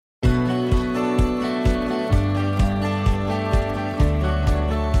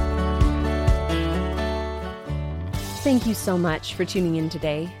Thank you so much for tuning in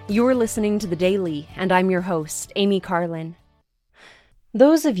today. You're listening to The Daily, and I'm your host, Amy Carlin.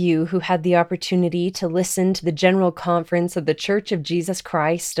 Those of you who had the opportunity to listen to the General Conference of the Church of Jesus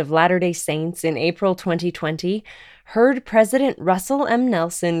Christ of Latter-day Saints in April 2020 heard President Russell M.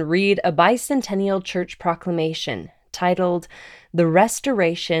 Nelson read a bicentennial church proclamation titled, "The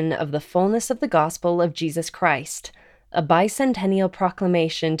Restoration of the Fulness of the Gospel of Jesus Christ, a Bicentennial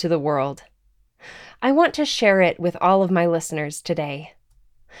Proclamation to the World." I want to share it with all of my listeners today.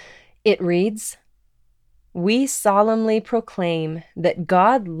 It reads, "We solemnly proclaim that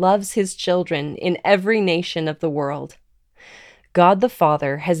God loves His children in every nation of the world. God the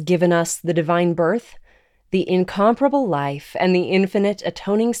Father has given us the divine birth, the incomparable life, and the infinite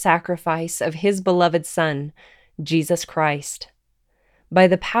atoning sacrifice of His beloved Son, Jesus Christ. By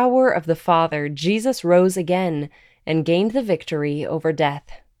the power of the Father, Jesus rose again and gained the victory over death.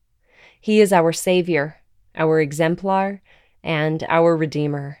 He is our Savior, our exemplar, and our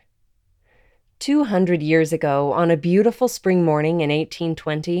Redeemer." 200 years ago, on a beautiful spring morning in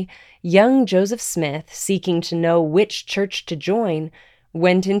 1820, young Joseph Smith, seeking to know which church to join,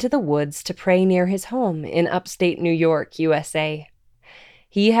 went into the woods to pray near his home in upstate New York, USA.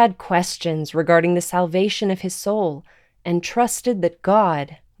 He had questions regarding the salvation of his soul and trusted that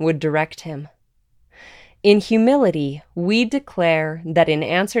God would direct him. In humility, we declare that in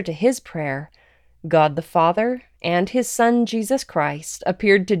answer to his prayer, God the Father and His Son Jesus Christ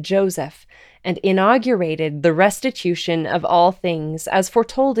appeared to Joseph and inaugurated the restitution of all things as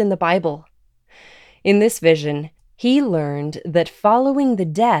foretold in the Bible. In this vision, he learned that following the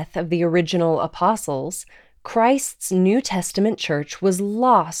death of the original apostles, Christ's New Testament church was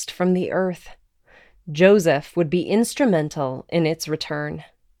lost from the earth. Joseph would be instrumental in its return.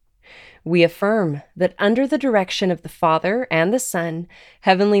 We affirm that under the direction of the Father and the Son,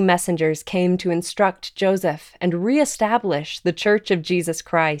 heavenly messengers came to instruct Joseph and reestablish the Church of Jesus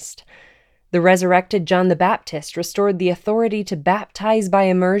Christ. The resurrected John the Baptist restored the authority to baptize by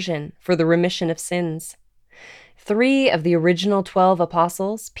immersion for the remission of sins. 3 of the original 12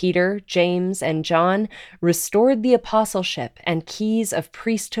 apostles, Peter, James, and John, restored the apostleship and keys of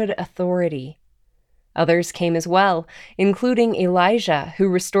priesthood authority. Others came as well, including Elijah, who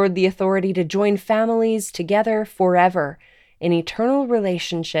restored the authority to join families together forever in eternal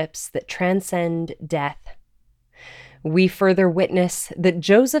relationships that transcend death. We further witness that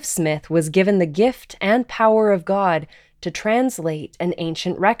Joseph Smith was given the gift and power of God to translate an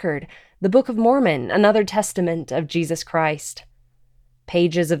ancient record, the Book of Mormon, another testament of Jesus Christ.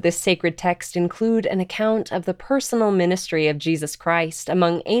 Pages of this sacred text include an account of the personal ministry of Jesus Christ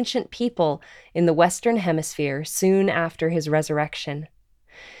among ancient people in the Western Hemisphere soon after his resurrection.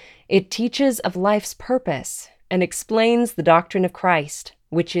 It teaches of life's purpose and explains the doctrine of Christ,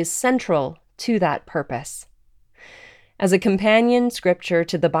 which is central to that purpose. As a companion scripture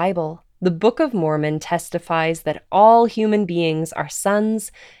to the Bible, the Book of Mormon testifies that all human beings are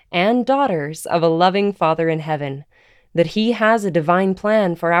sons and daughters of a loving Father in heaven, that He has a divine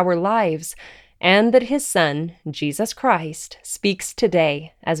plan for our lives, and that His Son, Jesus Christ, speaks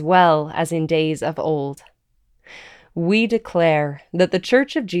today as well as in days of old. We declare that the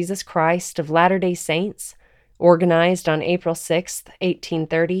Church of Jesus Christ of Latter-day Saints, organized on April 6,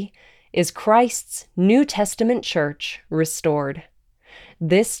 1830, is Christ's New Testament church restored.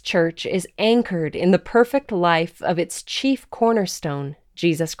 This church is anchored in the perfect life of its chief cornerstone,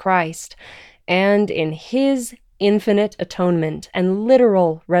 Jesus Christ, and in His infinite atonement and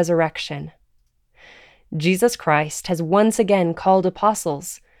literal resurrection. Jesus Christ has once again called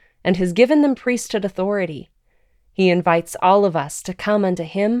apostles and has given them priesthood authority. He invites all of us to come unto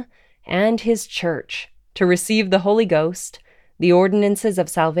Him and His church to receive the Holy Ghost, the ordinances of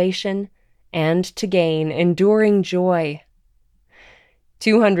salvation, and to gain enduring joy.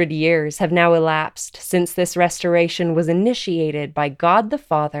 200 years have now elapsed since this restoration was initiated by God the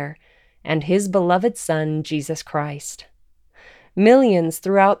Father and His beloved Son, Jesus Christ. Millions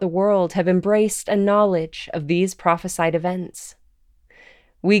throughout the world have embraced a knowledge of these prophesied events.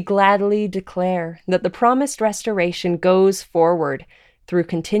 We gladly declare that the promised restoration goes forward through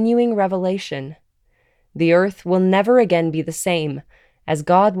continuing revelation. The earth will never again be the same, as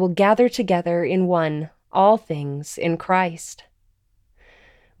God will gather together in one all things in Christ.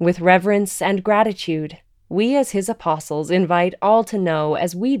 With reverence and gratitude, we as His apostles invite all to know,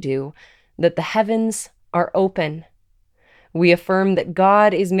 as we do, that the heavens are open. We affirm that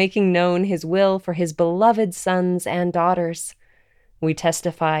God is making known His will for His beloved sons and daughters. We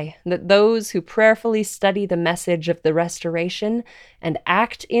testify that those who prayerfully study the message of the restoration and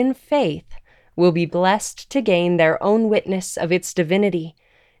act in faith will be blessed to gain their own witness of its divinity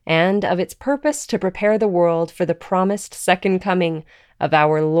and of its purpose to prepare the world for the promised second coming of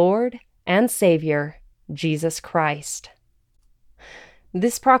our Lord and Savior, Jesus Christ.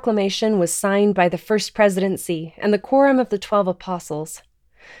 This proclamation was signed by the First Presidency and the Quorum of the 12 Apostles.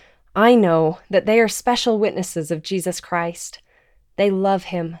 I know that they are special witnesses of Jesus Christ. They love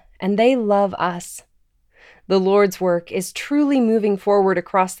him, and they love us. The Lord's work is truly moving forward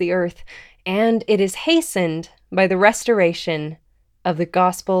across the earth, and it is hastened by the restoration of the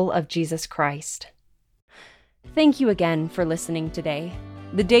gospel of Jesus Christ. Thank you again for listening today.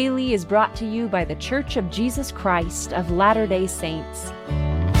 The Daily is brought to you by the Church of Jesus Christ of Latter-day Saints.